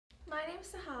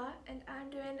I'm Sahar and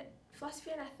I'm doing philosophy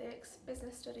and ethics,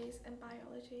 business studies and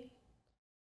biology.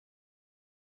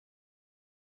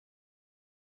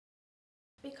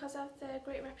 Because of the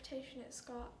great reputation it's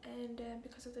got and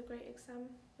because of the great exam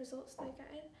results they're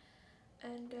getting,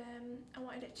 and I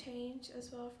wanted a change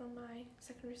as well from my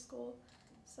secondary school,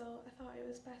 so I thought it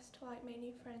was best to make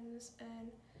new friends and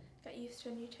get used to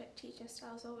a new teaching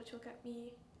style as well, which will get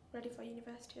me ready for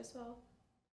university as well.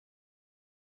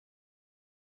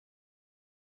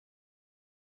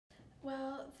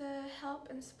 Well, the help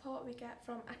and support we get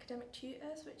from academic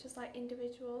tutors, which is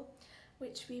individual,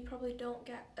 which we probably don't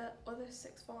get at other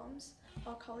sixth forms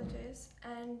or colleges,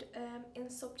 and in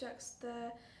subjects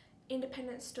the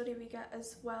independent study we get,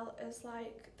 as well as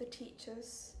the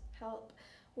teachers' help,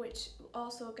 which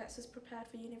also gets us prepared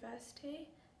for university,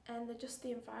 and just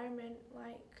the environment,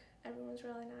 everyone's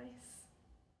really nice.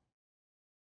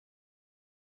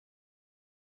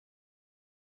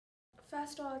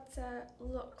 First of all, I'd say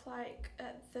look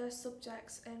at the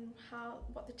subjects and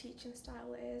what the teaching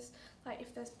style is,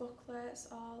 if there's booklets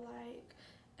or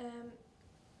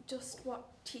just what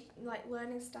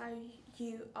learning style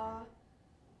you are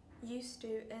used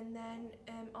to, and then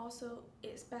also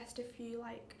it's best if you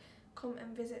come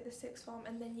and visit the sixth form,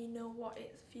 and then you know what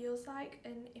it feels like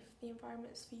and if the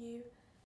environment's for you.